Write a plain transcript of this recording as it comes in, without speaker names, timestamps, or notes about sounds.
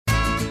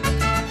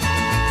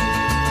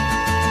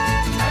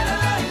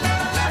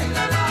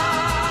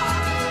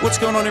What's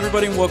going on,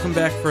 everybody, and welcome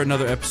back for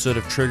another episode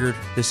of Triggered.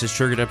 This is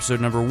Triggered episode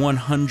number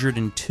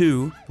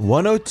 102.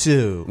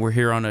 102. We're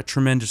here on a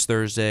tremendous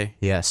Thursday.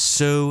 Yes.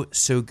 So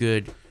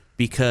good,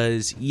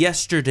 because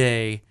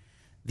yesterday,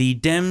 the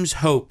Dems'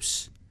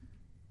 hopes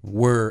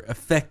were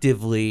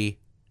effectively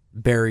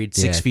buried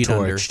 6 feet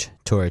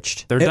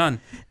torched. They're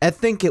done. I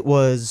think it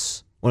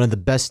was one of the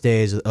best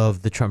days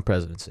of the Trump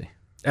presidency.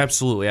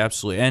 Absolutely.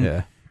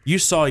 And you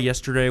saw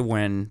yesterday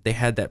when they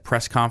had that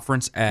press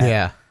conference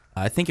at...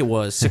 I think it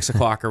was 6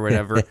 o'clock or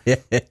whatever.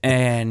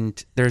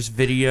 And there's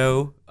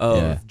video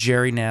of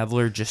Jerry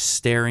Nadler just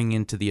staring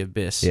into the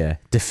abyss. Yeah.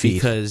 Defeat.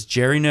 Because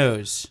Jerry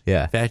knows,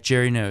 Fat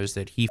Jerry knows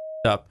that he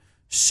f***ed up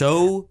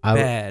so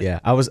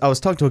bad. I was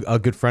talking to a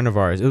good friend of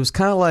ours. It was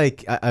kind of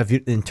like,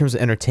 in terms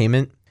of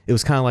entertainment, it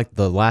was kind of like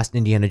the last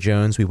Indiana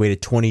Jones. We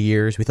waited 20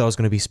 years. We thought it was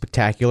going to be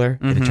spectacular.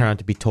 And it turned out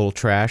to be total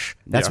trash.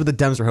 That's what the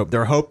Dems are hoping.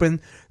 They're hoping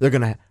they're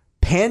going to...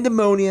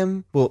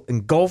 Pandemonium will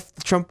engulf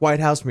the Trump White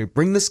House when we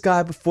bring this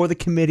guy before the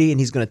committee, and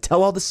he's going to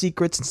tell all the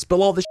secrets and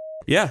spill all the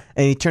shit. Yeah.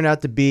 And he turned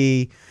out to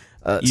be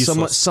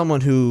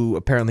someone who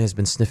apparently has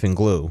been sniffing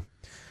glue.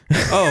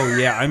 Oh,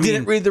 yeah. I mean,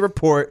 didn't read the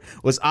report,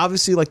 was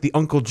obviously like the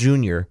Uncle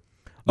Junior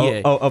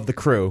of the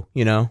crew,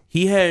 you know?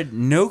 He had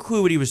no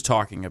clue what he was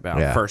talking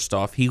about, first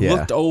off. He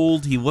looked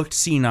old. He looked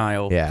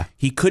senile. Yeah.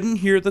 He couldn't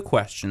hear the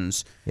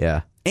questions.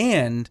 Yeah.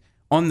 And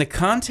on the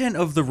content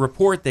of the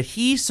report that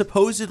he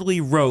supposedly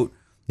wrote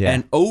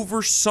and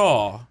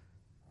oversaw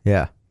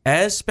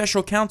as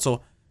special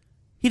counsel,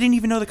 he didn't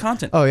even know the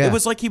content. Oh, yeah. It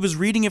was like he was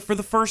reading it for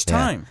the first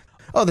time.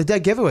 Oh, the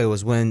dead giveaway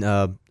was when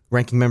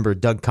ranking member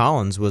Doug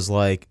Collins was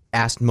like,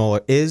 asked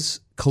Mueller,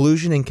 is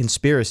collusion and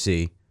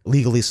conspiracy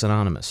legally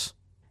synonymous?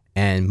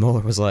 And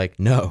Mueller was like,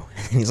 no.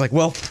 And he's like,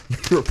 well,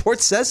 the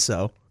report says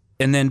so.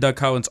 And then Doug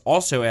Collins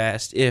also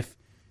asked if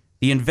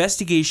the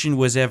investigation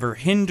was ever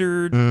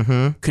hindered,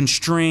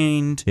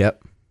 constrained,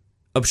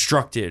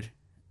 obstructed,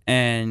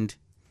 and...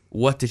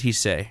 what did he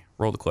say?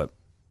 Roll the clip.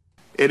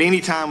 At any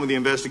time with the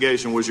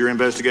investigation, was your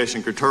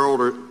investigation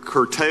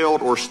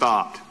curtailed or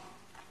stopped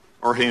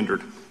or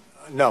hindered?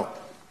 No.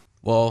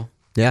 Well,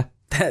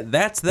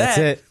 that's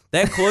it.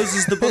 That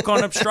closes the book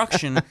on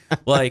obstruction.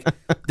 Like,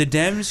 the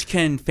Dems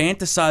can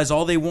fantasize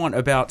all they want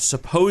about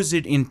supposed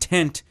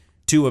intent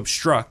to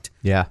obstruct.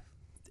 Yeah.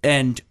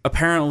 And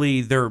apparently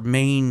their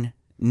main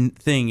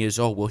thing is,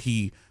 oh, well,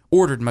 he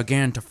ordered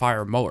McGahn to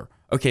fire Mueller.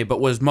 Okay,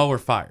 but was Mueller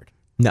fired?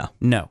 No.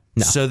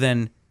 So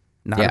then...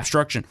 not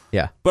obstruction.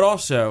 Yeah. But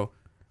also,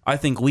 I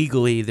think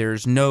legally there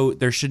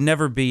should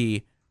never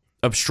be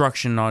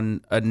obstruction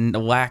on a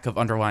lack of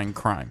underlying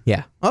crime.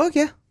 Yeah. Oh,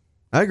 yeah.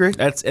 I agree.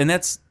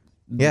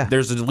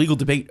 There's a legal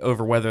debate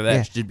over whether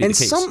that should be the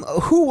case.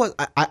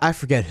 I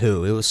forget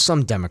who. It was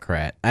some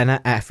Democrat. And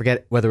I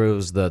forget whether it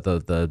was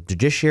the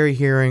Judiciary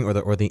hearing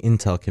or the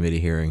Intel Committee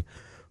hearing,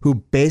 who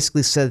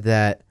basically said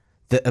that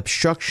the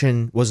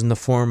obstruction was in the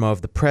form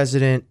of the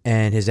president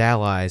and his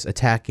allies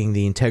attacking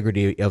the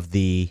integrity of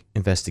the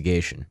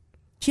investigation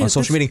on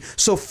social media.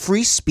 So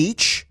free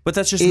speech, but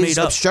that's just is made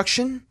up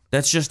obstruction.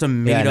 That's just a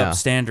made up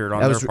standard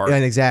on their part.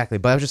 Exactly.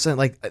 But I was just saying,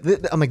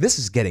 I'm like, this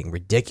is getting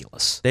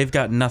ridiculous. They've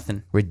got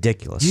nothing.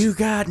 Ridiculous. You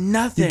got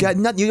nothing. You got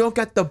nothing. You don't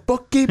got the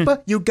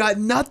bookkeeper. You got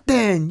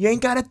nothing. You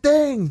ain't got a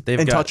thing.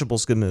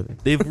 Untouchable's good movie.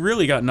 They've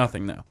really got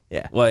nothing though.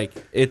 Yeah. Like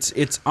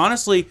it's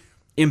honestly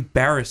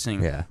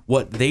embarrassing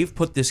what they've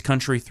put this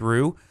country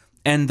through,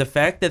 and the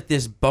fact that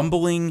this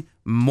bumbling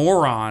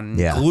moron,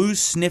 glue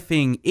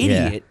sniffing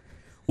idiot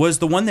was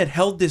the one that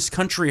held this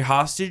country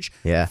hostage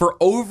for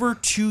over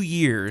 2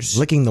 years,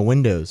 licking the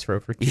windows for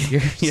over 2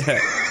 years.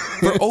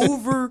 For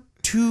over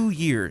 2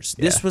 years.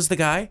 This was the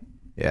guy.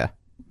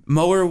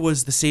 Mueller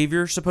was the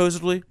savior,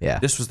 supposedly.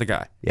 This was the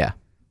guy.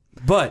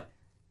 But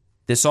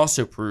this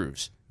also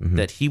proves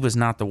that he was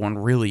not the one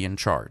really in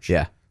charge.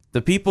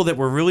 The people that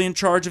were really in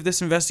charge of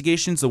this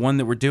investigation, the one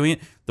that were doing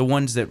it, the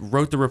ones that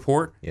wrote the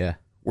report,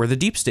 were the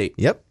deep state.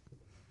 Yep.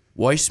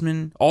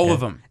 Weissman, all of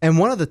them. And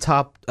one of the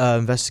top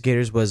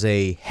investigators was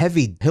a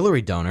heavy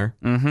Hillary donor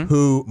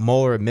who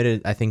Mueller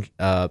admitted, I think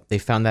they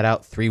found that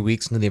out 3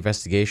 weeks into the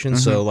investigation.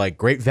 So, like,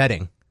 great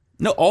vetting.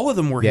 No, all of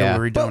them were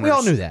Hillary donors. But we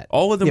all knew that.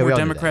 All of them were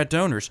Democrat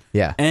donors.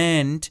 Yeah.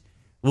 And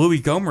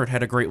Louis Gohmert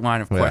had a great line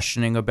of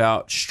questioning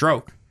about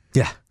Strzok.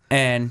 Yeah.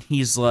 And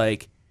he's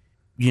like,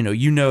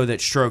 you know that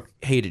Strzok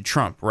hated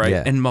Trump, right?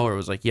 Yeah. And Mueller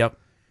was like, yep.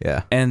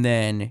 Yeah. And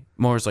then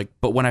Mueller's like,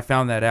 but when I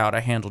found that out,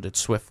 I handled it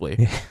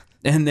swiftly.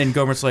 And then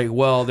Gohmert's like,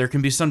 well, there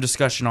can be some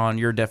discussion on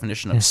your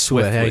definition of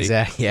swiftly.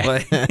 Exactly. Yeah.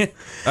 Like,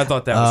 I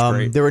thought that was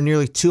great. There were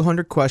nearly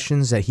 200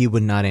 questions that he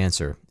would not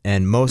answer,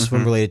 and most of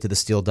them related to the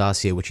Steele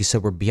dossier, which he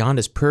said were beyond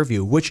his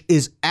purview, which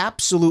is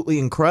absolutely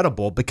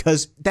incredible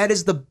because that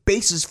is the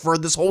basis for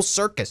this whole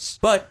circus.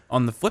 But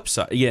on the flip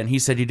side, and he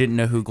said he didn't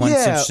know who Glenn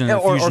Simpson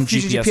and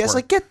Fusion GPS were.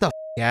 Like, get the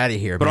out of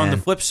here, But man. on the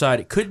flip side,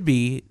 it could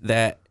be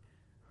that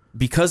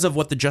because of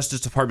what the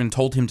Justice Department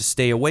told him to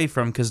stay away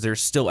from, because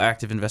there's still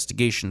active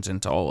investigations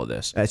into all of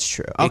this. That's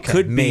true. It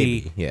could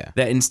be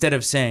that instead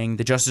of saying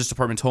the Justice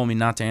Department told me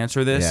not to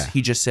answer this,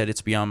 he just said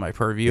it's beyond my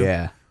purview.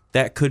 Yeah.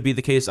 That could be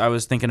the case. I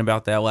was thinking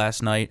about that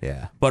last night.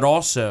 Yeah. But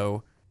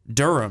also,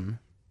 Durham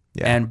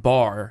and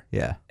Barr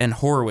and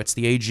Horowitz,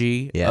 the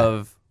AG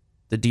of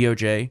the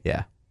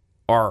DOJ,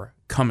 are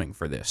coming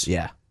for this.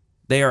 Yeah.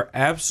 They are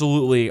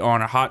absolutely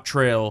on a hot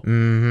trail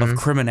of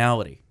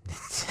criminality.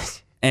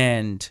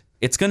 And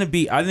it's going to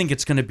be, I think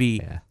it's going to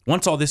be,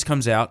 once all this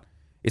comes out,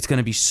 it's going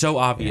to be so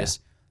obvious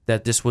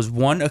that this was,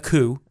 one, a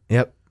coup.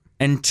 Yep.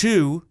 And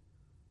two,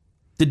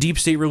 the deep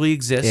state really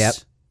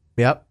exists.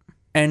 Yep.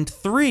 And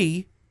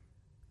three,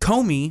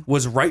 Comey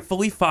was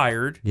rightfully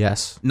fired.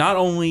 Yes. Not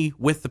only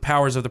with the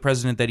powers of the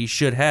president that he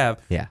should have,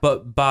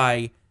 but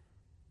by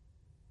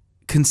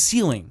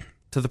concealing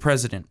to the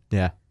president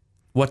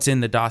what's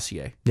in the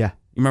dossier. Yeah.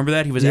 You remember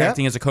that? He was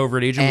acting as a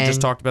covert agent. We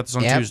just talked about this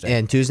on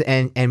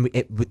Tuesday. And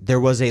there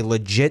was a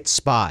legit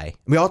spy.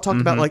 We all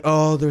talked about like,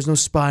 oh, there's no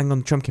spying on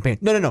the Trump campaign.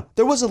 No.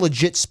 There was a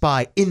legit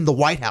spy in the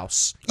White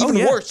House. Even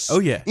worse. Oh,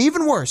 yeah.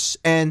 Even worse.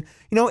 And,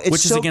 you know, it's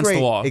Which so is against great.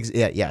 the law.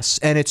 Yes.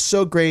 And it's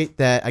so great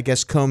that I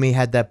guess Comey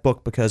had that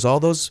book because all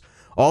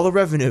the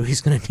revenue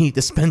he's going to need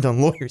to spend on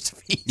lawyers'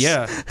 fees.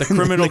 Yeah. The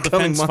Criminal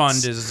Defense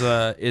Fund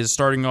is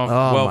starting off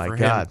well for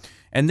him.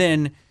 And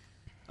then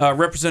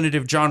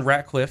Representative John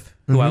Ratcliffe,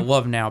 who I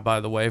love now, by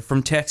the way,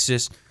 from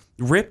Texas,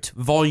 ripped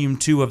Volume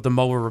 2 of the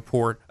Mueller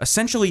report,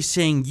 essentially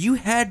saying you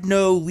had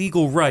no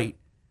legal right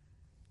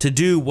to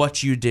do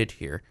what you did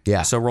here.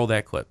 Yeah. So roll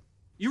that clip.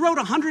 You wrote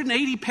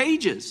 180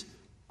 pages.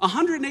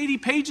 180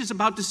 pages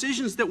about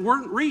decisions that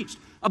weren't reached,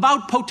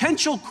 about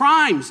potential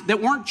crimes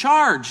that weren't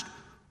charged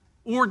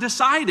or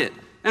decided.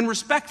 And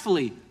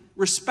respectfully,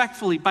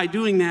 by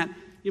doing that,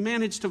 you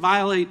managed to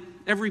violate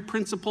every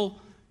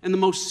principle and the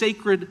most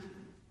sacred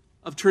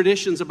of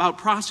traditions about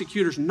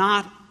prosecutors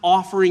not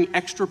offering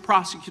extra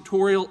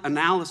prosecutorial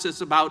analysis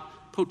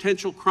about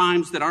potential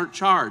crimes that aren't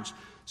charged.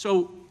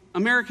 So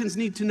Americans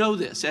need to know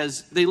this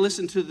as they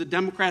listen to the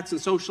Democrats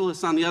and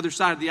socialists on the other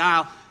side of the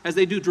aisle, as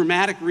they do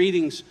dramatic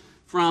readings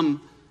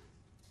from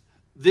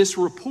this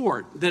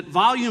report, that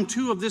Volume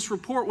 2 of this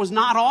report was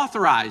not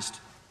authorized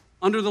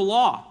under the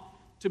law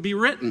to be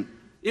written.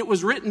 It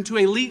was written to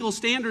a legal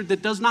standard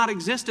that does not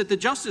exist at the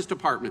Justice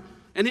Department.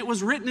 And it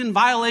was written in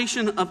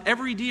violation of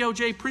every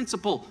DOJ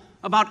principle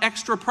about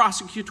extra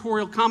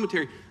prosecutorial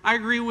commentary. I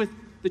agree with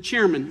the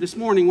chairman this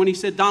morning when he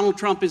said Donald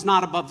Trump is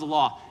not above the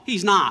law.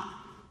 He's not.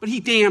 But he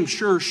damn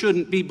sure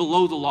shouldn't be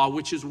below the law,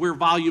 which is where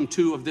Volume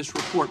 2 of this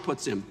report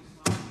puts him.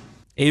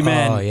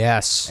 Amen. Oh,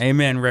 yes.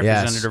 Amen,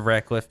 Representative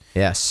Ratcliffe.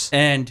 Yes.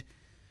 And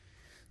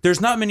there's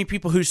not many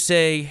people who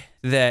say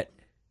that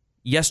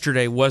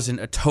yesterday wasn't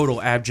a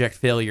total abject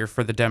failure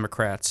for the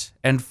Democrats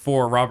and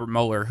for Robert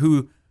Mueller,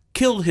 who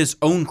killed his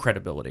own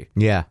credibility.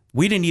 Yeah.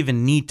 We didn't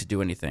even need to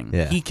do anything.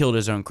 Yeah. He killed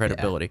his own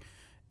credibility.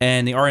 Yeah.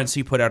 And the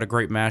RNC put out a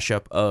great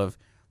mashup of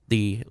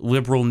the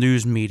liberal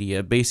news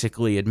media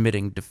basically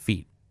admitting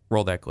defeat.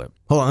 Roll that clip.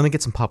 Hold on, let me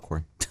get some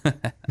popcorn.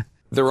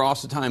 There were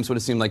also times when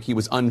it seemed like he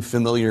was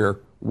unfamiliar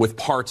with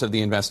parts of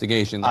the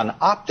investigation. On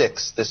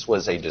optics, this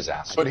was a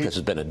disaster. But this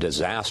has been a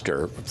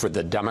disaster for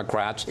the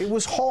Democrats. It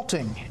was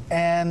halting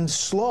and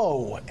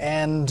slow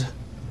and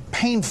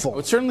painful.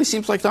 It certainly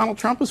seems like Donald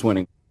Trump is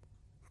winning.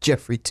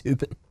 Jeffrey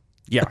Toobin.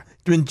 Yeah.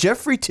 When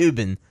Jeffrey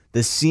Toobin, the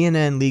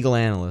CNN legal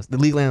analyst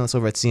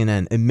over at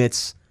CNN,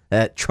 admits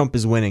that Trump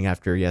is winning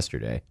after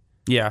yesterday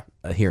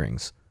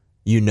hearings,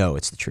 you know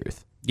it's the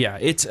truth. Yeah,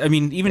 even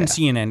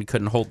CNN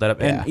couldn't hold that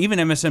up. And even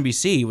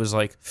MSNBC was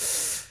like,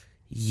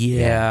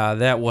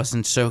 that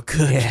wasn't so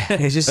good. Yeah,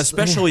 it's just,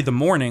 especially the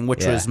morning,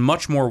 which was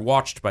much more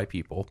watched by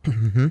people.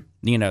 Mm-hmm.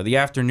 You know, the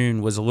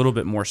afternoon was a little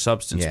bit more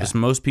substance because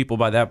most people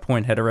by that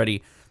point had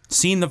already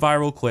seen the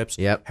viral clips,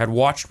 had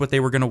watched what they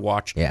were going to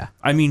watch. Yeah.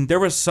 I mean, there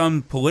was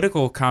some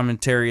political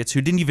commentariats who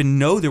didn't even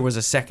know there was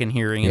a second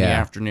hearing in the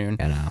afternoon.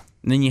 I know.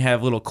 And then you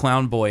have little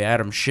clown boy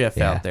Adam Schiff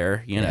out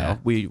there. You know,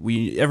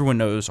 we everyone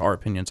knows our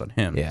opinions on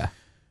him. Yeah.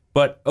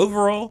 But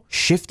overall,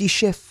 Shifty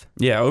Schiff.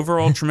 Yeah,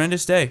 overall,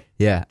 tremendous day.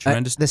 Yeah,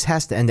 tremendous. This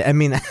has to end. I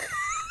mean,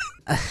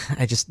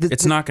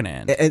 it's not going to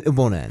end. It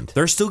won't end.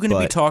 They're still going to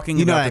be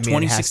talking about the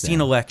 2016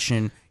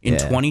 election in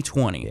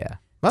 2020. Yeah,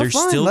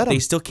 they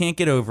still can't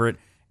get over it,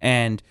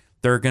 and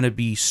they're going to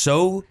be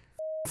so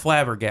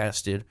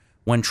flabbergasted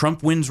when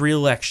Trump wins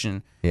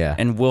re-election. Yeah,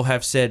 and we'll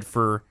have said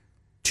for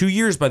 2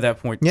 years by that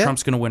point,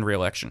 Trump's going to win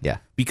re-election. Yeah,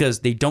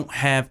 because they don't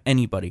have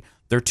anybody.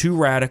 They're too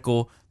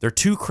radical. They're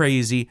too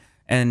crazy,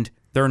 and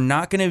they're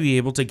not going to be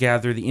able to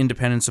gather the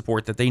independent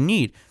support that they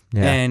need.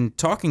 Yeah. And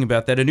talking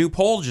about that, a new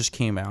poll just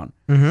came out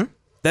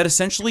that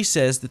essentially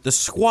says that the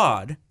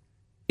squad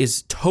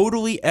is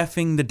totally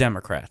effing the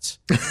Democrats.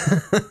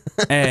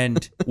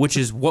 And which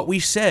is what we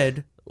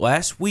said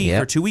last week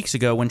or 2 weeks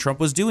ago when Trump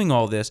was doing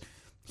all this.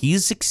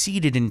 He's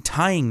succeeded in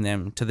tying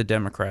them to the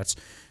Democrats.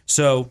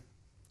 So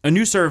a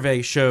new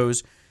survey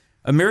shows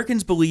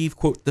Americans believe,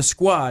 quote, the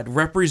squad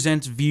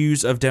represents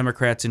views of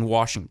Democrats in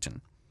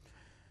Washington.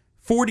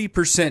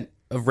 40%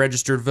 of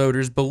registered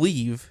voters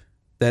believe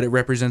that it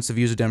represents the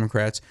views of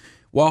Democrats,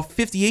 while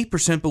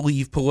 58%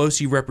 believe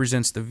Pelosi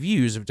represents the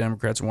views of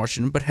Democrats in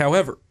Washington. But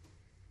however,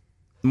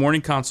 the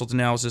Morning Consult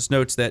analysis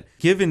notes that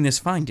given this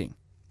finding,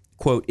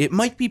 quote, it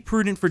might be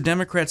prudent for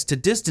Democrats to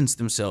distance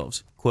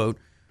themselves, quote,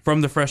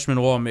 from the freshman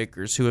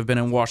lawmakers who have been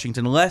in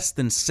Washington less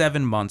than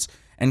 7 months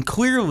and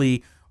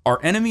clearly are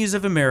enemies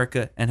of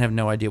America and have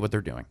no idea what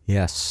they're doing.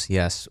 Yes,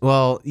 yes.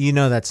 Well, you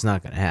know that's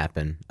not going to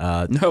happen.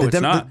 No, it's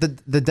not.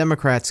 The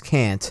Democrats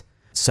can't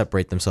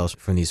separate themselves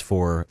from this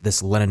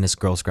Leninist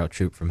Girl Scout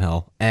troop from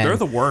hell. And they're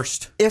the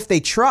worst. If they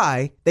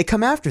try, they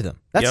come after them.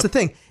 That's the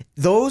thing.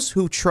 Those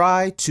who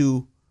try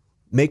to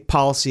make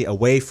policy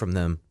away from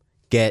them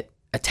get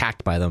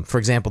attacked by them. For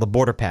example, the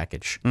border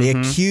package. They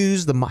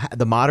accuse the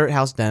moderate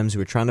House Dems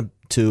who are trying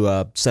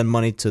to send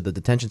money to the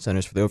detention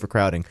centers for the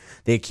overcrowding.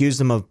 They accuse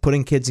them of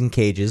putting kids in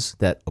cages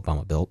that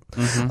Obama built.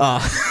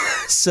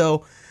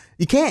 So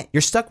you can't.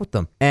 You're stuck with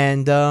them.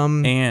 And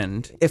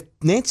if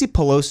Nancy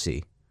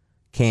Pelosi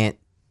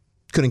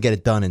couldn't get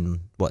it done in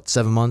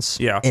 7 months?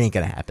 Yeah. It ain't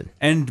gonna happen.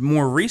 And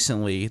more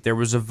recently, there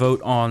was a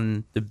vote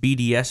on the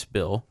BDS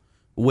bill,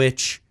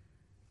 which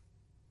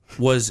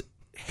was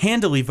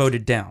handily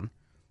voted down.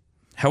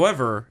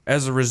 However,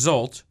 as a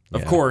result,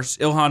 of course,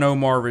 Ilhan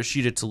Omar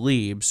Rashida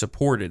Tlaib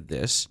supported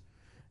this,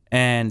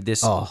 and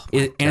this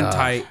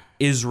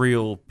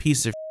anti-Israel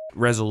piece of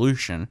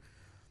resolution.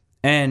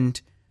 And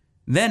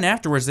then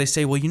afterwards, they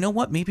say, well, you know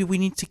what? Maybe we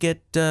need to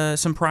get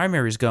some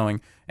primaries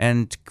going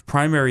and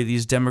primary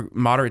these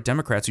moderate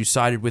Democrats who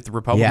sided with the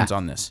Republicans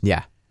on this.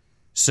 Yeah.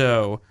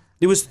 So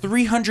it was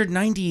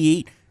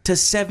 398 to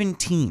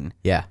 17.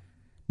 Yeah.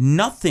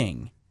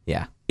 Nothing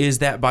is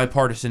that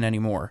bipartisan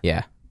anymore.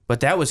 Yeah. But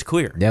that was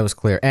clear. That was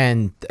clear.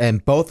 And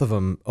both of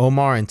them,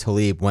 Omar and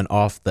Tlaib, went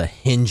off the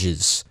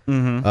hinges.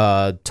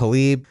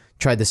 Tlaib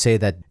tried to say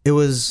that it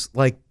was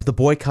like the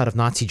boycott of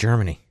Nazi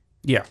Germany.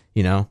 Yeah.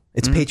 You know,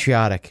 it's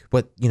patriotic,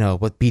 what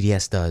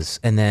BDS does.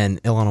 And then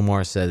Ilhan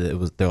Omar said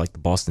they're like the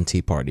Boston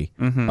Tea Party.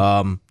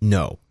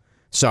 No.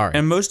 Sorry.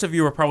 And most of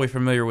you are probably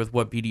familiar with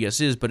what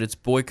BDS is, but it's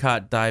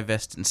boycott,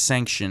 divest, and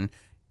sanction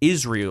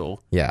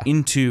Israel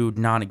into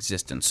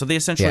non-existence. So they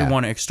essentially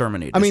want to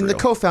exterminate Israel. I mean, the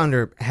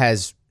co-founder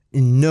has,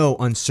 in no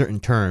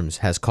uncertain terms,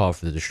 has called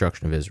for the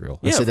destruction of Israel.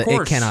 He said that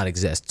it cannot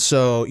exist.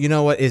 So, you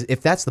know what?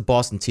 If that's the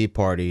Boston Tea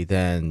Party,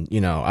 then,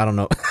 I don't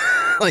know.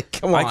 Like,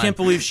 come on. I can't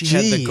believe she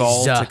had the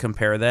gall to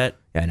compare that.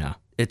 I know.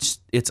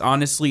 It's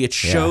honestly, it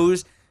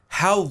shows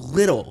how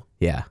little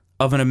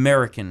of an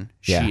American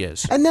she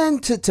is. And then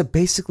to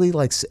basically,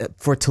 like,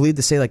 for Tlaib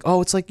to say, like,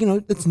 oh, it's like,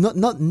 it's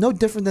no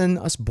different than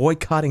us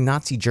boycotting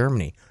Nazi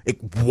Germany. Like,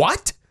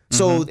 what?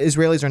 So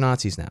Israelis are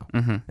Nazis now.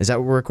 Is that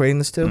what we're equating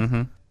this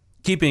to?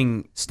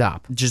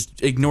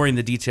 Just ignoring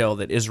the detail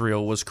that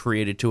Israel was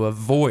created to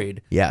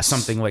avoid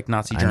something like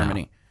Nazi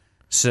Germany.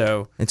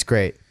 So it's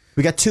great.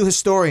 We got two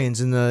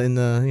historians in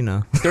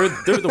the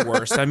they're the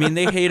worst. I mean,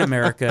 they hate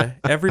America.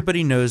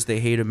 Everybody knows they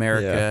hate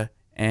America.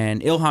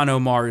 And Ilhan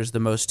Omar is the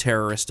most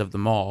terrorist of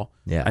them all.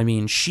 Yeah. I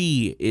mean,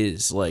 she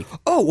is like.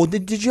 Oh well,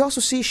 did you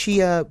also see she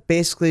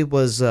basically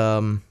was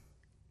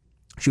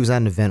she was at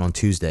an event on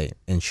Tuesday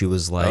and she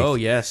was like, oh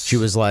yes, she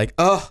was like,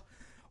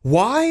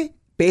 why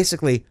is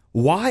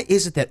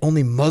it that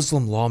only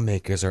Muslim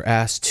lawmakers are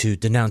asked to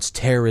denounce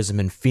terrorism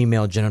and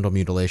female genital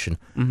mutilation?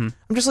 I'm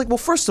just like, well,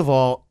 first of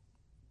all,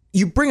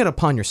 you bring it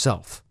upon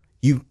yourself.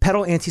 You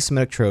peddle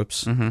anti-Semitic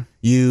tropes.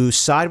 You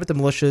side with the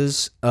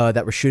militias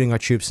that were shooting our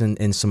troops in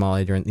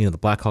Somalia during the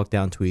Black Hawk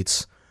Down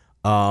tweets.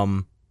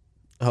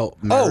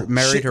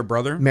 Married her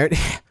brother? Married,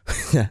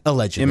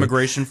 allegedly.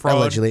 Immigration fraud.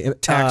 Allegedly.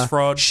 Tax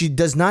fraud. She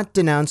does not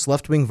denounce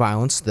left-wing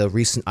violence, the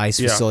recent ICE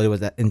facility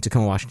was in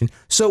Tacoma, Washington.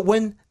 So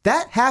when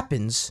that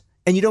happens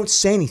and you don't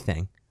say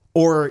anything,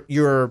 or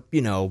you're,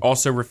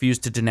 also refuse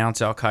to denounce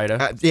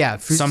Al-Qaeda.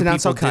 Refuse to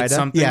denounce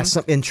Al-Qaeda. Yeah,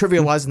 and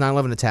trivialize the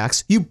 9/11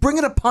 attacks. You bring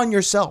it upon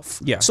yourself.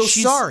 Yeah. So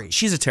sorry.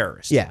 She's a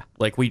terrorist. Yeah.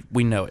 Like we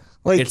know it.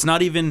 Like, it's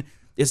not even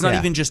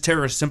just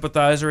terrorist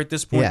sympathizer at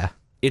this point. Yeah.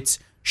 It's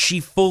she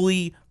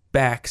fully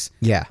backs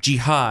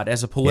jihad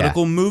as a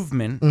political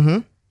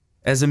movement.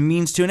 As a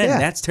means to an end.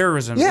 That's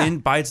terrorism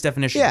by its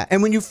definition. Yeah,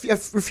 and when you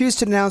refuse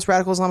to denounce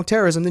radical Islamic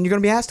terrorism, then you're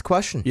going to be asked a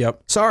question.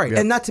 Yep. Sorry. Yep.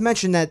 And not to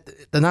mention that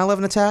the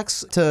 9/11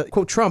 attacks, to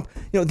quote Trump,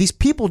 these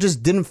people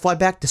just didn't fly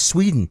back to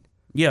Sweden.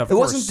 Yeah, It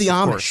wasn't the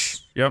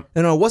Amish. Yep.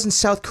 It wasn't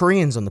South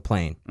Koreans on the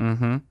plane.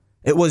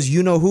 It was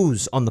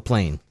you-know-who's on the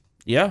plane.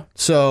 Yeah.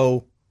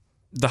 So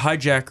the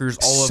hijackers,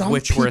 all of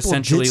which were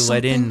essentially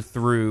let in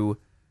through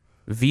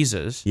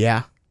visas.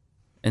 Yeah.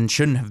 And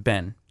shouldn't have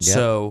been. Yep.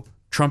 So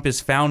Trump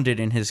is founded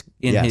in his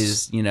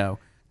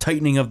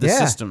tightening of the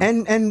system.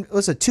 And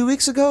listen, 2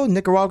 weeks ago,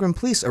 Nicaraguan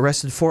police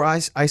arrested 4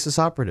 ISIS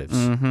operatives.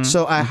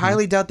 So I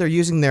highly doubt they're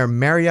using their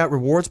Marriott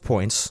rewards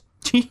points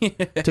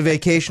to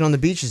vacation on the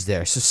beaches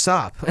there. So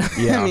stop.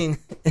 Yeah. I mean,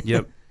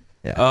 yep.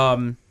 Yeah.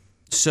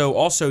 So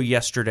also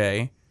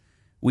yesterday,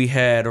 we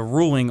had a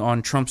ruling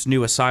on Trump's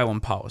new asylum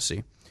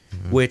policy,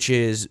 which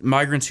is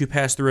migrants who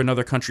pass through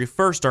another country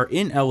first are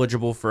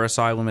ineligible for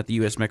asylum at the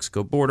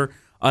U.S.-Mexico border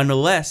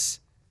unless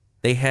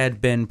they had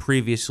been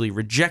previously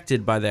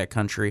rejected by that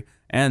country,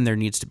 and there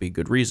needs to be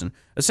good reason.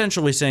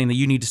 Essentially saying that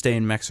you need to stay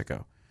in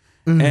Mexico.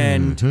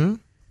 And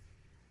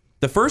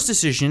the first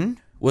decision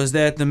was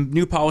that the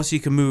new policy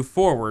could move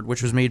forward,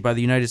 which was made by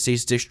the United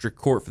States District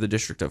Court for the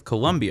District of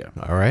Columbia.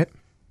 All right.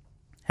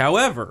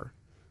 However,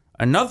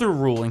 Another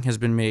ruling has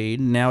been made.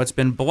 Now it's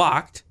been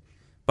blocked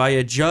by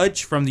a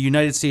judge from the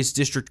United States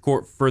District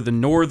Court for the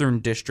Northern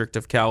District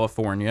of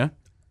California.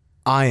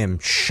 I am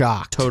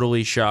shocked.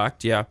 Totally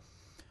shocked, yeah.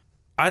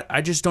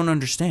 I just don't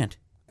understand.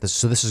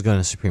 So this is going to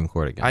the Supreme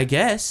Court again. I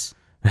guess.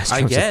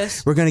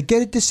 We're going to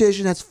get a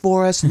decision that's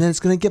for us, and then it's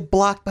going to get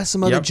blocked by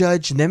some other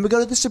judge, and then we go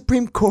to the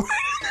Supreme Court.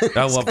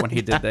 I love when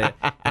he did that.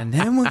 And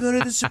then we'll go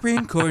to the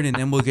Supreme Court, and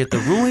then we'll get the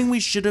ruling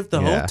we should have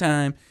the whole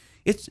time.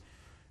 It's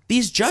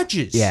these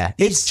judges. Yeah,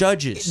 these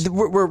judges.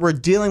 We're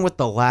dealing with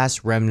the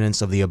last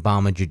remnants of the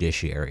Obama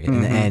judiciary,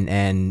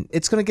 and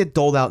it's going to get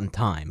doled out in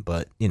time.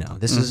 But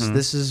this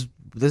is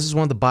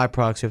one of the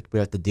byproducts we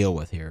have to deal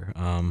with here.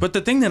 But the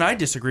thing that I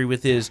disagree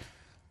with is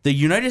the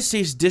United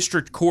States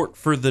District Court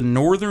for the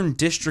Northern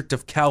District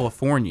of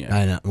California.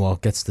 I know. Well,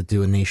 gets to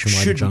do a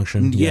nationwide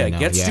injunction.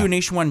 Gets to do a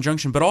nationwide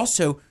injunction, but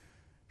also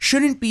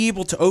shouldn't be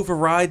able to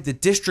override the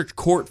District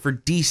Court for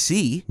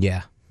D.C.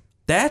 Yeah.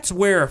 That's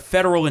where a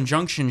federal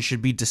injunction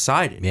should be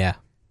decided. Yeah.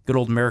 Good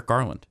old Merrick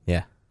Garland.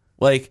 Yeah.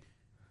 Like,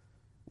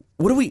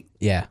 what do we...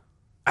 Yeah.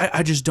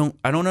 I just don't...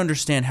 I don't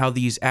understand how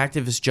these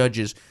activist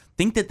judges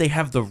think that they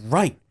have the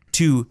right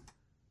to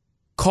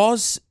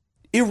cause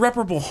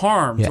irreparable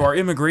harm to our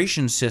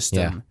immigration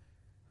system.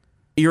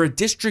 Yeah. You're a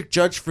district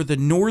judge for the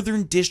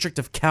Northern District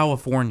of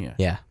California.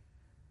 Yeah.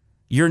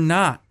 You're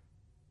not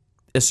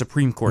a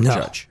Supreme Court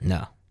judge.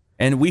 No.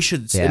 And we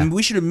should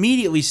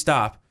immediately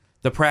stop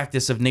the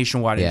practice of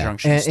nationwide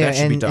injunctions. That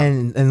should be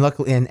done. And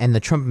luckily, and the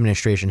Trump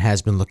administration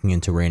has been looking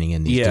into reining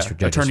in these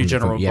district judges. Attorney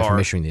General Barr.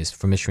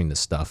 from issuing this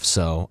stuff.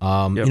 So,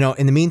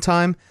 in the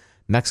meantime,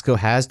 Mexico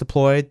has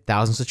deployed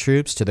thousands of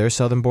troops to their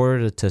southern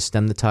border to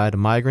stem the tide of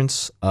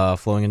migrants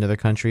flowing into their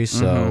country.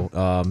 So,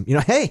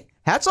 hey,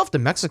 hats off to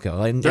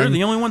Mexico. They're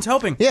the only ones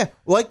helping. Yeah,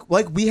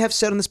 like we have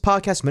said on this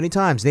podcast many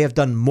times, they have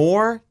done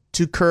more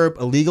to curb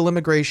illegal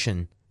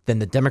immigration than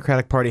the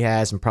Democratic Party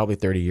has in probably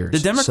 30 years. The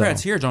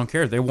Democrats here don't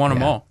care. They want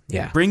them all.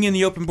 Yeah. Bring in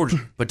the open borders,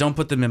 but don't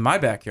put them in my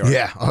backyard.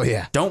 Yeah. Oh,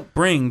 yeah. Don't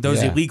bring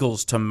those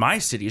illegals to my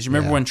cities. You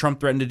remember when Trump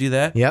threatened to do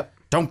that? Yep.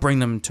 Don't bring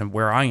them to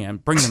where I am.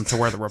 Bring them to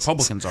where the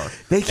Republicans are.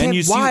 They can't.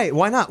 Why?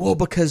 Why not? Well,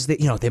 because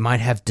they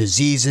might have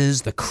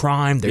diseases, the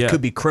crime. There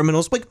could be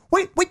criminals. Like,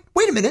 wait a minute.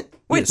 Wait a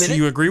minute. So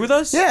you agree with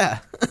us? Yeah.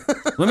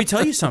 Let me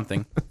tell you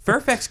something.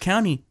 Fairfax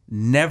County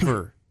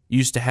never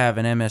used to have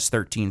an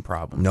MS-13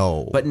 problem.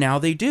 No. But now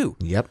they do.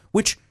 Yep.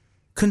 Which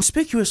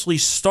conspicuously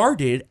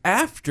started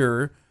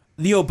after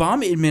the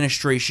Obama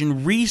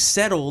administration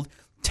resettled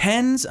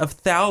tens of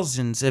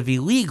thousands of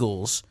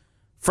illegals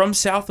from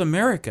South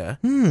America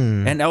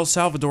and El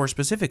Salvador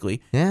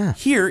specifically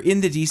here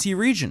in the D.C.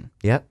 region.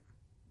 Yep.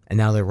 And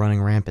now they're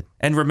running rampant.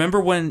 And remember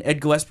when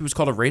Ed Gillespie was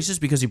called a racist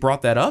because he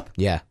brought that up?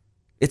 Yeah.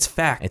 It's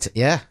fact. It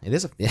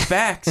is.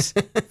 Facts.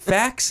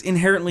 Facts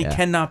inherently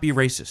cannot be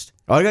racist.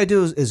 All you got to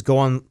do is go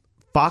on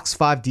Fox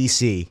 5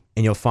 DC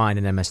and you'll find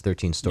an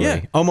MS-13 story.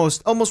 Yeah.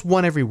 Almost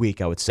one every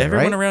week, I would say.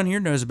 Everyone around here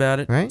knows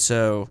about it. Right.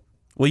 So,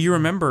 well, you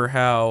remember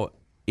how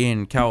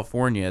in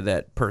California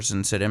that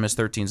person said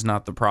MS-13's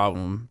not the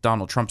problem,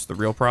 Donald Trump's the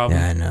real problem?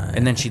 Yeah, I know.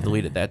 And then she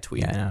deleted that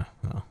tweet. Yeah,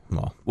 I know.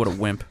 Well. What a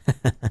wimp.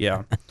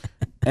 Yeah.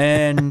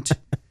 And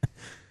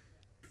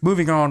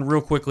moving on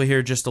real quickly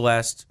here, just the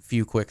last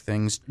few quick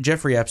things.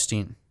 Jeffrey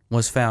Epstein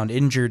was found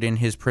injured in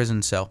his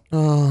prison cell.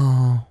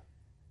 Oh.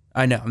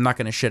 I know, I'm not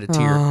going to shed a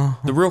tear. Oh.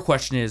 The real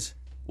question is,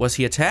 was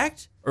he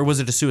attacked or was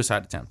it a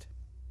suicide attempt?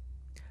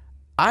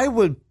 I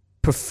would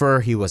prefer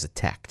he was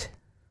attacked.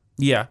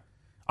 Yeah.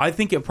 I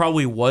think it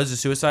probably was a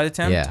suicide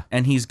attempt,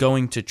 and he's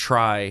going to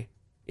try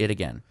it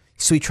again.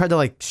 So he tried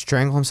to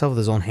strangle himself with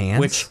his own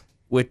hands?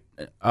 Which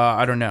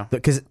I don't know.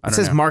 Because it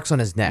says marks on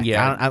his neck.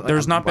 Yeah,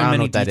 there's not been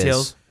many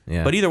details.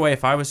 Yeah. But either way,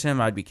 if I was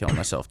him, I'd be killing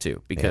myself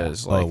too.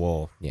 Because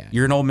yeah.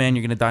 You're an old man,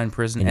 you're going to die in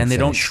prison, and they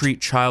don't treat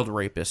child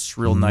rapists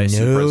real nice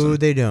in prison. No,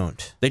 they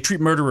don't. They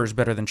treat murderers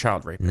better than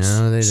child rapists.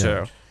 No, they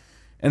don't.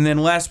 And then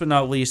last but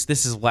not least,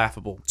 this is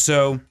laughable.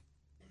 So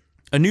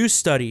a new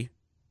study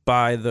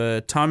by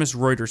the Thomas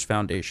Reuters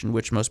Foundation,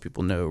 which most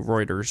people know,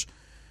 Reuters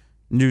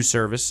news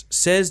service,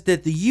 says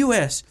that the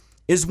U.S.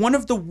 is one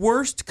of the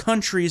worst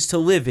countries to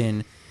live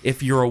in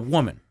if you're a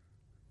woman.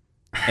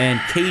 And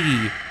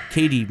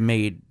Katie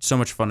made so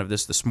much fun of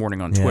this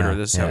morning on Twitter.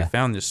 This is how we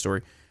found this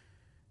story.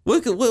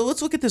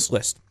 Let's look at this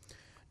list.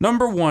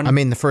 Number 1. I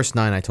mean, the first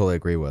 9 I totally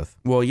agree with.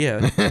 Well,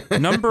 yeah.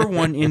 Number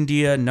 1,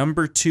 India.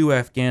 Number 2,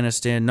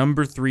 Afghanistan.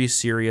 Number 3,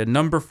 Syria.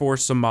 Number 4,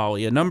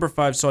 Somalia. Number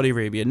 5, Saudi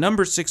Arabia.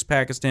 Number 6,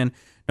 Pakistan.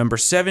 Number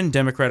 7,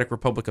 Democratic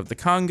Republic of the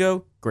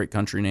Congo. Great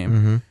country name.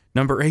 Mm-hmm.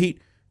 Number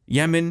 8,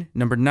 Yemen.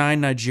 Number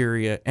 9,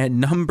 Nigeria. And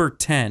number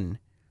 10,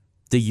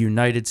 the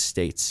United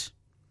States.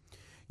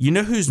 You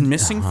know who's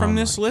missing from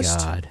this list?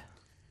 God.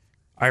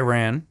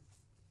 Iran.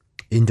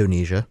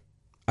 Indonesia.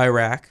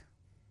 Iraq.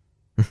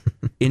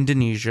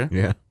 Indonesia.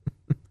 Yeah.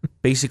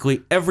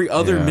 Basically every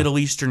other Middle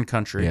Eastern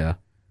country. Yeah.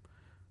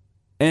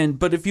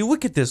 But if you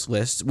look at this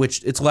list,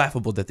 which it's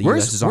laughable that the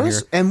U.S. is on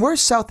here. And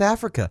where's South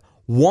Africa?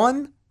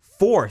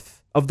 1/4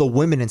 of the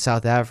women in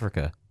South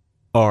Africa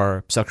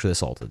are sexually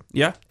assaulted.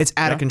 Yeah. It's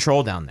out of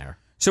control down there.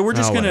 So we're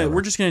just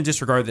gonna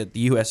disregard that the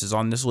U.S. is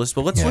on this list,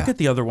 but let's look at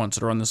the other ones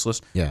that are on this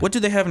list. Yeah. What do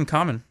they have in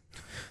common?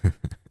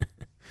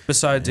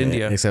 Besides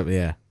India. Except,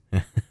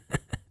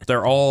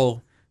 They're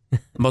all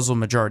Muslim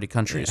majority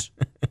countries,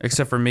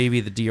 except for maybe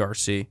the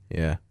DRC.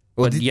 Yeah.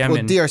 Well,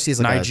 Yemen, DRC is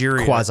like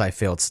Nigeria, a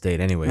quasi-failed state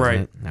anyway, right?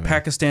 Isn't it? I mean,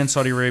 Pakistan,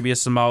 Saudi Arabia,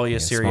 Somalia,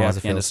 Syria,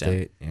 Afghanistan.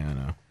 State. Yeah, I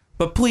know.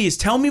 But please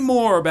tell me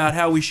more about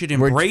how we should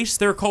embrace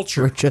their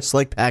culture. We're just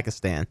like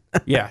Pakistan.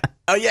 Yeah.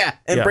 Oh yeah,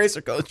 embrace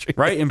their culture.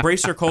 Right,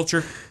 embrace their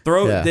culture.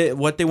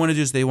 What they want to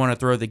do is they want to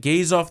throw the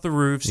gays off the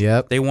roofs.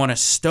 Yep. They want to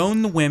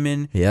stone the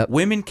women. Yep.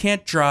 Women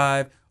can't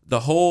drive. The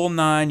whole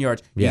 9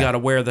 yards. You got to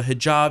wear the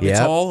hijab. It's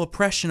all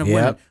oppression of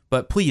women.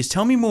 But please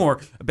tell me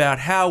more about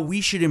how we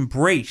should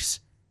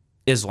embrace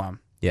Islam.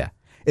 Yeah.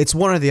 It's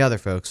one or the other,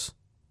 folks.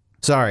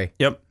 Sorry.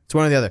 Yep. It's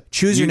one or the other.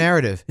 Choose your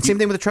narrative. Same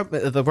thing with the Trump,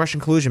 the Russian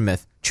collusion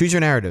myth. Choose your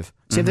narrative.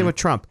 Same thing with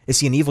Trump.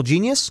 Is he an evil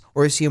genius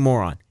or is he a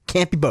moron?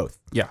 Can't be both.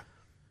 Yeah.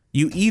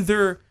 You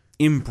either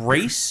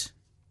embrace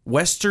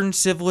Western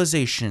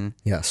civilization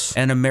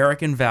and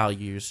American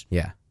values,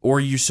 or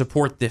you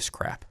support this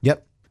crap.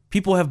 Yep.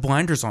 People have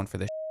blinders on for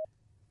this,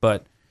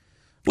 but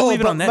we'll leave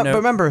it on that note. But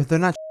remember, they're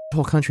not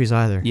whole countries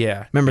either.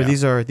 Yeah. Remember,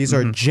 these are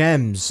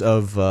gems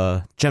of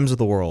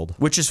the world.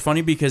 Which is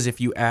funny because if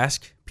you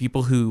ask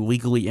people who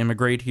legally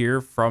immigrate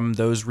here from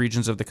those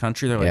regions of the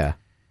country, they're like,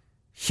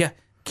 yeah,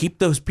 keep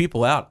those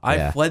people out.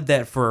 I fled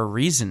that for a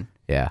reason.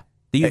 Yeah.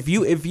 If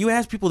you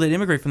ask people that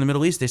immigrate from the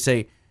Middle East, they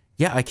say,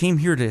 yeah, I came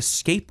here to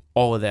escape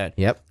all of that.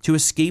 Yep. To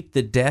escape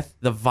the death,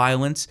 the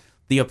violence,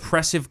 the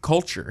oppressive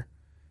culture.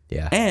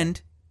 Yeah.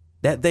 And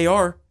that they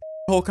are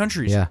whole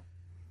countries. Yeah.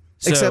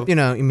 So, except, we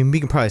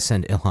can probably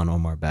send Ilhan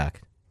Omar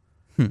back.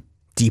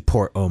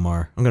 Deport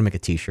Omar. I'm going to make a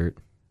t-shirt.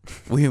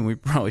 We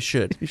probably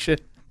should. We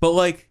should.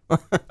 But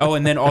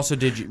and then also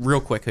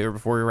real quick here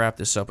before we wrap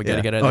this up, we got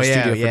to get out of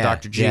the studio for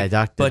Dr. G. Yeah,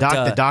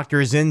 the doctor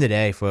is in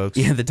today, folks.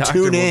 Yeah, the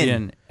doctor will be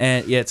in.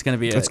 And it's going to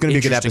be an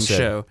interesting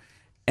show.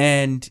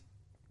 And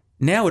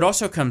now it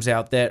also comes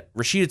out that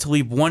Rashida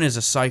Tlaib, one, is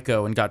a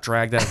psycho and got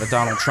dragged out of a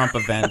Donald Trump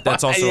event.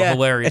 That's also a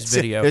hilarious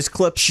video. There's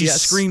clips. She's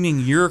screaming,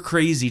 "You're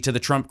crazy" to the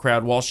Trump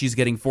crowd while she's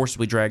getting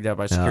forcibly dragged out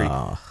by security.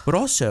 Oh. But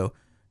also,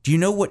 do you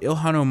know what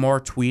Ilhan Omar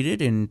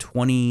tweeted in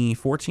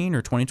 2014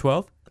 or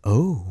 2012?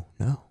 Oh,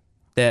 no.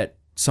 That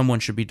someone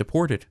should be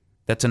deported.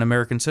 That's an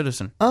American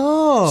citizen.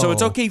 Oh. So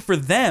it's okay for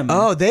them.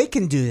 Oh, they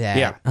can do that.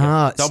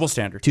 Yeah. Double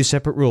standard. Two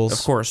separate rules.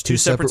 Of course. Two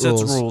separate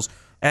sets of rules,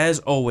 as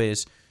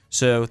always.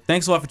 So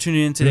thanks a lot for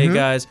tuning in today,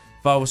 guys.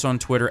 Follow us on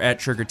Twitter at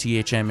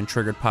TriggeredTHM and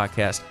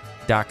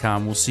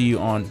TriggeredPodcast.com. We'll see you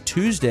on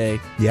Tuesday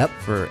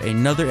for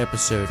another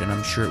episode, and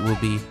I'm sure it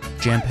will be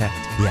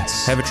jam-packed.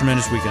 Yes. Have a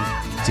tremendous weekend.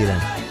 See you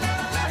then.